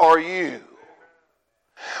 neither are you.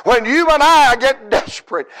 When you and I get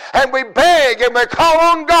desperate and we beg and we call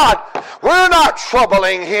on God, we're not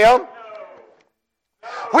troubling Him.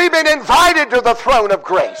 We've been invited to the throne of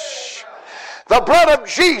grace. The blood of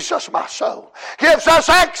Jesus, my soul, gives us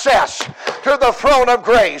access to the throne of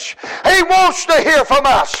grace. He wants to hear from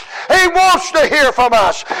us. He wants to hear from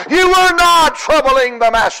us. You are not troubling the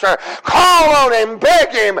Master. Call on Him,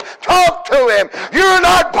 beg Him, talk to Him. You're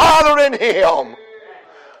not bothering Him.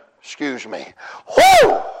 Excuse me.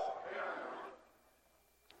 Whoo!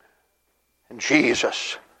 And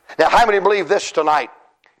Jesus. Now, how many believe this tonight?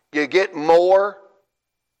 You get more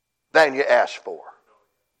than you ask for.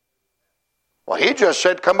 Well, He just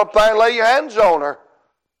said, come up there and lay your hands on her.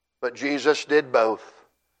 But Jesus did both.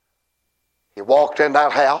 He walked in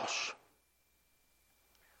that house,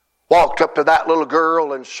 walked up to that little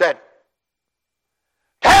girl and said,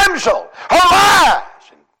 Damsel, arise!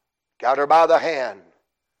 And got her by the hand.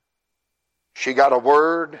 She got a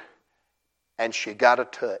word and she got a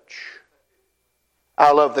touch.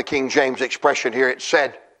 I love the King James expression here. It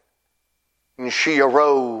said, and she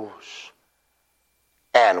arose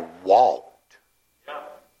and walked.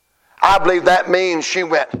 I believe that means she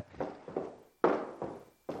went,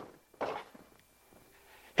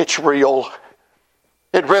 it's real.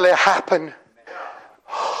 It really happened.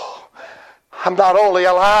 Oh, I'm not only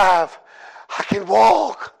alive, I can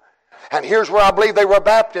walk. And here's where I believe they were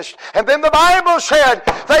Baptists. And then the Bible said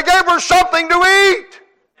they gave her something to eat.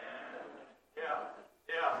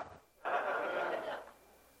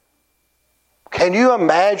 Can you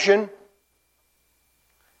imagine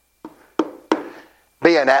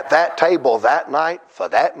being at that table that night for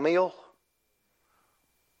that meal?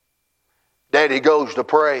 Daddy goes to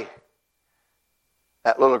pray.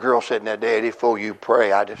 That little girl said, now, Daddy, before you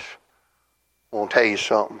pray, I just want to tell you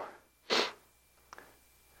something.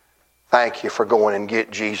 Thank you for going and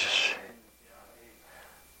get Jesus.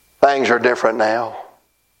 Things are different now.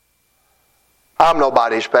 I'm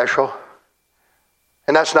nobody special.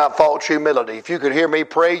 And that's not false humility. If you could hear me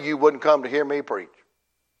pray, you wouldn't come to hear me preach.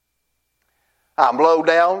 I'm low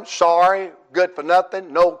down, sorry, good for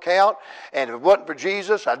nothing, no count. And if it wasn't for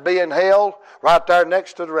Jesus, I'd be in hell right there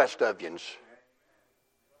next to the rest of yous.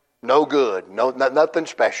 No good, nothing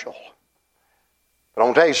special. But I'm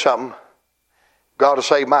going to tell you something. God will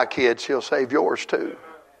save my kids, He'll save yours too.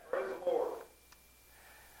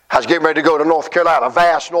 I was getting ready to go to North Carolina,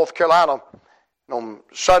 vast North Carolina. On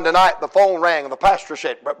Sunday night, the phone rang and the pastor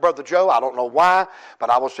said, Brother Joe, I don't know why, but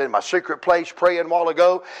I was in my secret place praying a while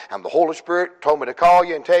ago, and the Holy Spirit told me to call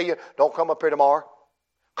you and tell you, don't come up here tomorrow.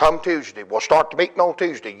 Come Tuesday. We'll start the meeting on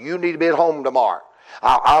Tuesday. You need to be at home tomorrow.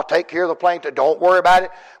 I'll take care of the plane. Don't worry about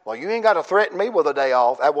it. Well, you ain't got to threaten me with a day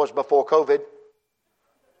off. That was before COVID.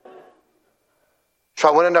 So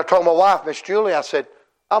I went in there and told my wife, Miss Julie, I said,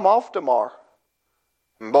 I'm off tomorrow.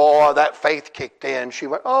 Boy, that faith kicked in. She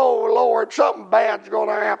went, oh, Lord, something bad's going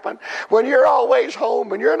to happen when you're always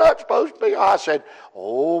home and you're not supposed to be. I said,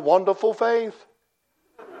 oh, wonderful faith.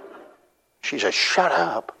 She said, shut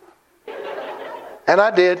up. And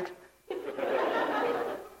I did.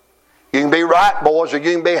 You can be right, boys, or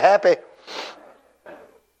you can be happy.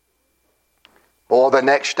 Boy, the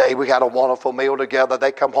next day we got a wonderful meal together.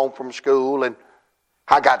 They come home from school and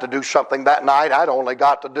I got to do something that night I'd only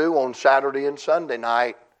got to do on Saturday and Sunday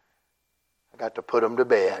night. I got to put them to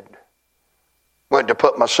bed. Went to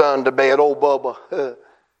put my son to bed. Oh, Bubba.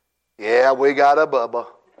 Yeah, we got a Bubba.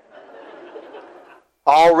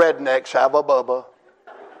 All rednecks have a Bubba.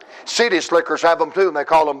 City slickers have them too, and they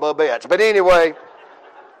call them Bubettes. But anyway,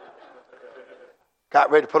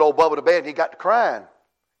 got ready to put old Bubba to bed, and he got to crying.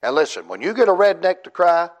 And listen, when you get a redneck to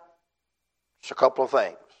cry, it's a couple of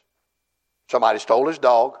things. Somebody stole his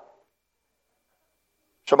dog.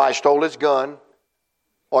 Somebody stole his gun.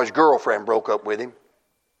 Or his girlfriend broke up with him.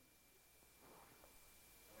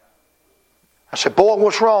 I said, boy,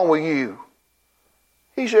 what's wrong with you?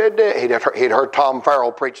 He said, he'd heard Tom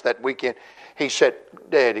Farrell preach that weekend. He said,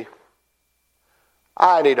 Daddy,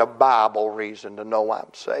 I need a Bible reason to know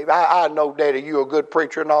I'm saved. I know, Daddy, you're a good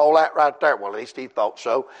preacher and all that right there. Well, at least he thought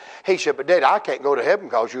so. He said, but Daddy, I can't go to heaven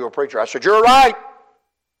because you're a preacher. I said, you're right.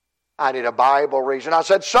 I need a Bible reason. I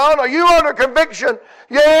said, son, are you under conviction?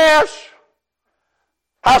 Yes.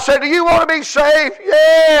 I said, do you want to be saved?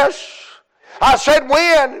 Yes. I said,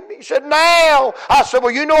 when? He said, now. I said,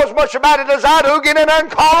 well, you know as much about it as I do. Get in there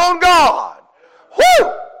and call on God.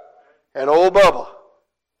 Whoo! And old Bubba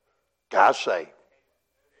got saved.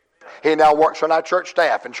 He now works on our church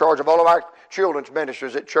staff in charge of all of our children's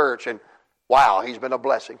ministers at church. And wow, he's been a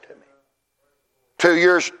blessing to me. 2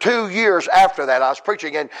 years after that, I was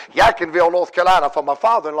preaching in Yadkinville, North Carolina for my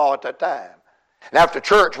father-in-law at that time. And after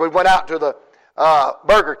church, we went out to the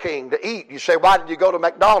Burger King to eat. You say, why did you go to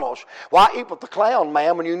McDonald's? Why eat with the clown,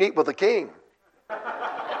 ma'am, when you eat with the king? All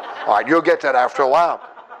right, you'll get that after a while.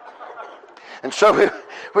 And so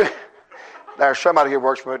there's somebody here who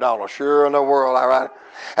works for McDonald's. Sure in the world, all right.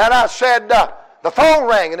 And I said, the phone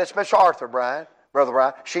rang, and it's Miss Arthur, Brian. Brother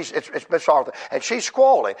Brian, it's Miss Arthur, and she's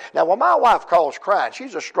squalling. Now, when my wife calls crying,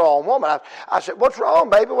 she's a strong woman. I said, what's wrong,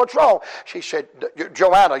 baby? What's wrong? She said,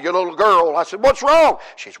 Joanna, your little girl. I said, what's wrong?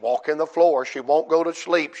 She's walking the floor. She won't go to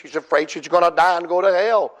sleep. She's afraid she's going to die and go to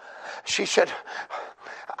hell. She said,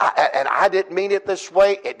 and I didn't mean it this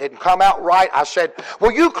way. It didn't come out right. I said,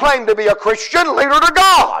 well, you claim to be a Christian, leader to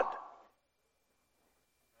God.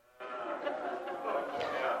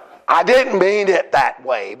 I didn't mean it that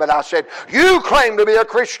way, but I said, you claim to be a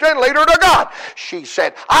Christian, leader to God. She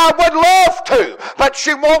said, I would love to, but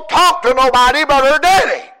she won't talk to nobody but her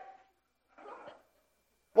daddy.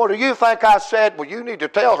 What do you think I said? Well, you need to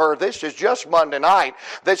tell her this is just Monday night.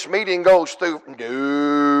 This meeting goes through.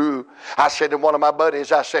 No. I said to one of my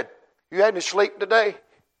buddies, I said, you had any sleep today?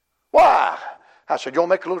 Why? I said, you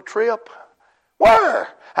want to make a little trip? Where?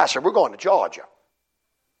 I said, we're going to Georgia.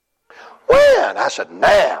 When? I said,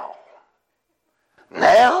 now.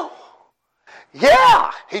 Now?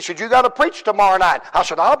 Yeah. He said, you got to preach tomorrow night. I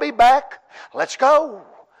said, I'll be back. Let's go.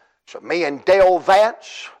 So me and Dale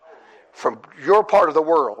Vance from your part of the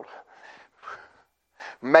world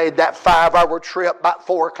made that 5-hour trip about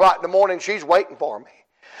 4 o'clock in the morning. She's waiting for me.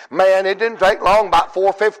 Man, it didn't take long. About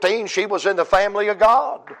 4:15, she was in the family of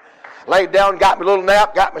God. Laid down, got me a little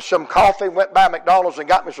nap, got me some coffee, went by McDonald's and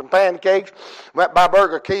got me some pancakes, went by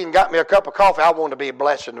Burger King, got me a cup of coffee. I wanted to be a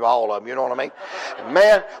blessing to all of them, you know what I mean? And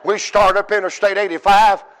man, we started up Interstate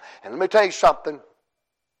 85, and let me tell you something.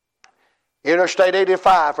 Interstate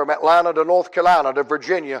 85 from Atlanta to North Carolina to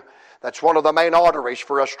Virginia, that's one of the main arteries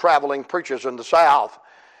for us traveling preachers in the South.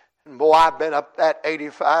 And boy, I've been up that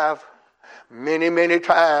 85 many, many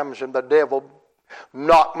times, and the devil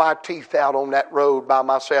knocked my teeth out on that road by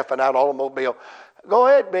myself in that automobile. Go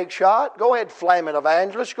ahead, big shot. Go ahead, flaming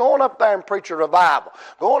evangelist. Go on up there and preach a revival.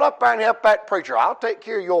 Go on up there and help that preacher. I'll take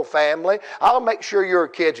care of your family. I'll make sure your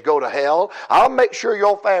kids go to hell. I'll make sure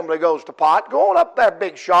your family goes to pot. Go on up there,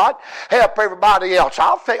 big shot. Help everybody else.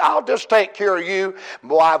 I'll just take care of you.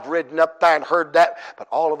 Boy, I've ridden up there and heard that. But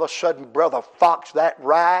all of a sudden, Brother Fox, that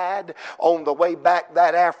ride on the way back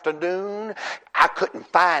that afternoon, I couldn't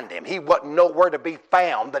find him. He wasn't nowhere to be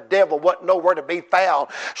found. The devil wasn't nowhere to be found.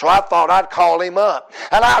 So I thought I'd call him up.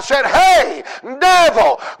 And I said, hey,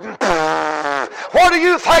 devil, what do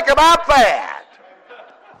you think about that?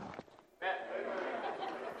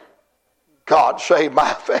 God save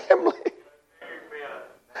my family.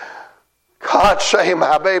 God save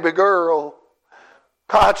my baby girl.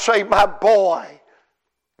 God save my boy.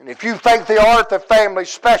 And if you think the Arthur family's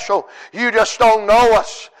special, you just don't know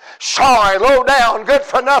us. Sorry, low down, good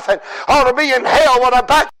for nothing. Ought to be in hell with a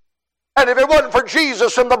back. And if it wasn't for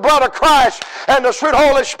Jesus and the blood of Christ and the sweet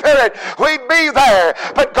Holy Spirit, we'd be there.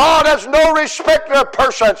 But God has no respect of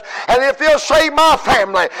persons. And if He'll save my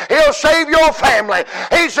family, He'll save your family.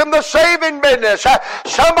 He's in the saving business.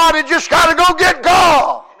 Somebody just got to go get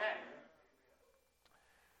God.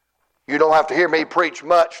 You don't have to hear me preach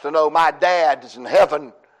much to know my dad is in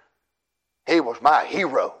heaven. He was my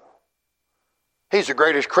hero. He's the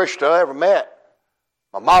greatest Christian I ever met.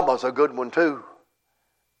 My mama's a good one too.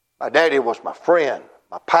 My daddy was my friend,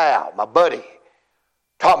 my pal, my buddy.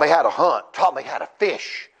 Taught me how to hunt, taught me how to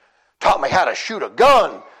fish, taught me how to shoot a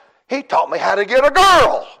gun. He taught me how to get a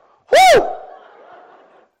girl. Woo!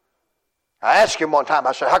 I asked him one time,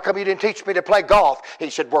 I said, how come you didn't teach me to play golf?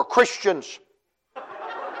 He said, we're Christians.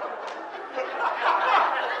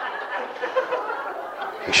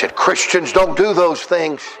 He said, Christians don't do those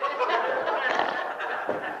things.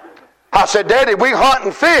 I said, Daddy, we hunt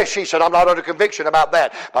and fish. He said, I'm not under conviction about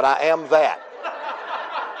that, but I am that.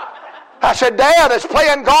 I said, Dad, is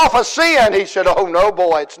playing golf a sin? He said, oh, no,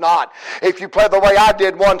 boy, it's not. If you play the way I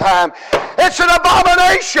did one time, it's an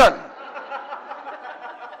abomination.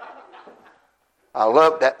 I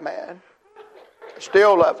love that man.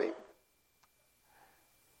 Still love him.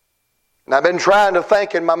 And I've been trying to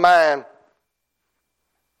think in my mind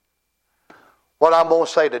what I'm going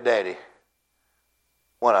to say to Daddy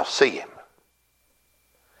when I see him.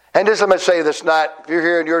 And just let me say this night, if you're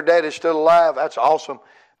here and your dad is still alive, that's awesome.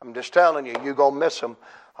 I'm just telling you, you're going to miss him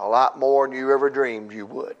a lot more than you ever dreamed you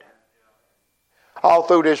would. All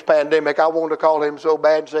through this pandemic, I wanted to call him so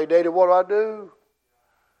bad and say, Daddy, what do I do?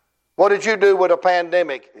 What did you do with a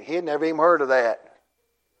pandemic? He had never even heard of that.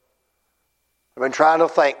 I've been trying to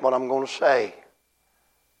think what I'm going to say.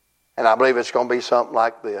 And I believe it's going to be something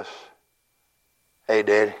like this. Hey,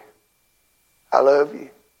 Daddy, I love you.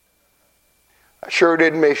 I sure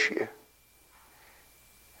did miss you.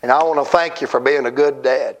 And I want to thank you for being a good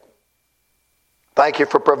dad. Thank you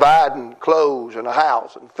for providing clothes and a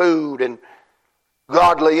house and food and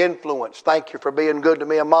godly influence. Thank you for being good to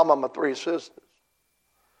me and Mama and my 3 sisters.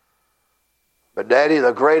 But Daddy,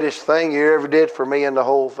 the greatest thing you ever did for me and the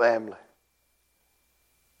whole family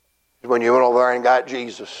is when you went over there and got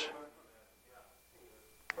Jesus.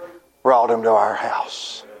 Brought him to our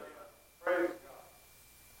house.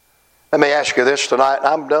 Let me ask you this tonight.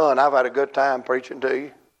 I'm done. I've had a good time preaching to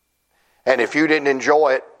you. And if you didn't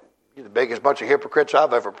enjoy it, you're the biggest bunch of hypocrites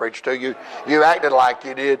I've ever preached to. You acted like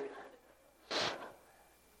you did.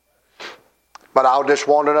 But I just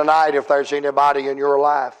wonder tonight if there's anybody in your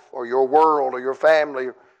life or your world or your family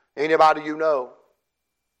or anybody you know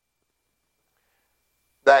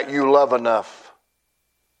that you love enough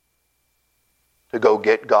to go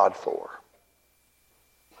get God for.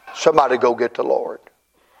 Somebody go get the Lord.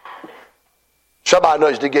 Somebody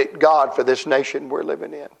needs to get God for this nation we're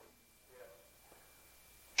living in.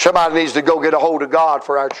 Somebody needs to go get a hold of God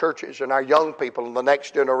for our churches and our young people and the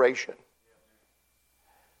next generation.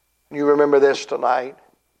 You remember this tonight.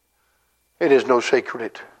 It is no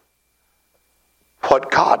secret what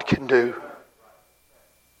God can do.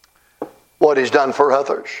 What He's done for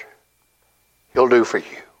others, He'll do for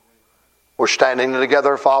you. We're standing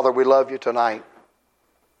together. Father, we love you tonight.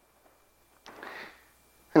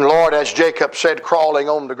 And Lord, as Jacob said, crawling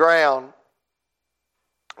on the ground,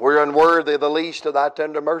 we're unworthy of the least of thy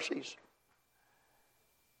tender mercies.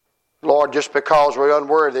 Lord, just because we're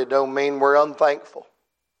unworthy don't mean we're unthankful.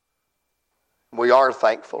 We are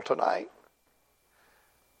thankful tonight.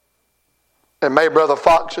 And may Brother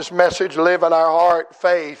Fox's message live in our heart.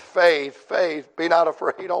 Faith, faith, faith. Be not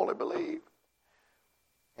afraid, only believe.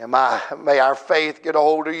 And may our faith get a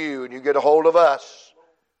hold of you and you get a hold of us.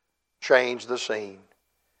 Change the scene.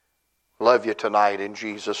 Love you tonight in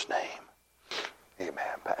Jesus' name.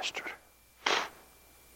 Amen, Pastor.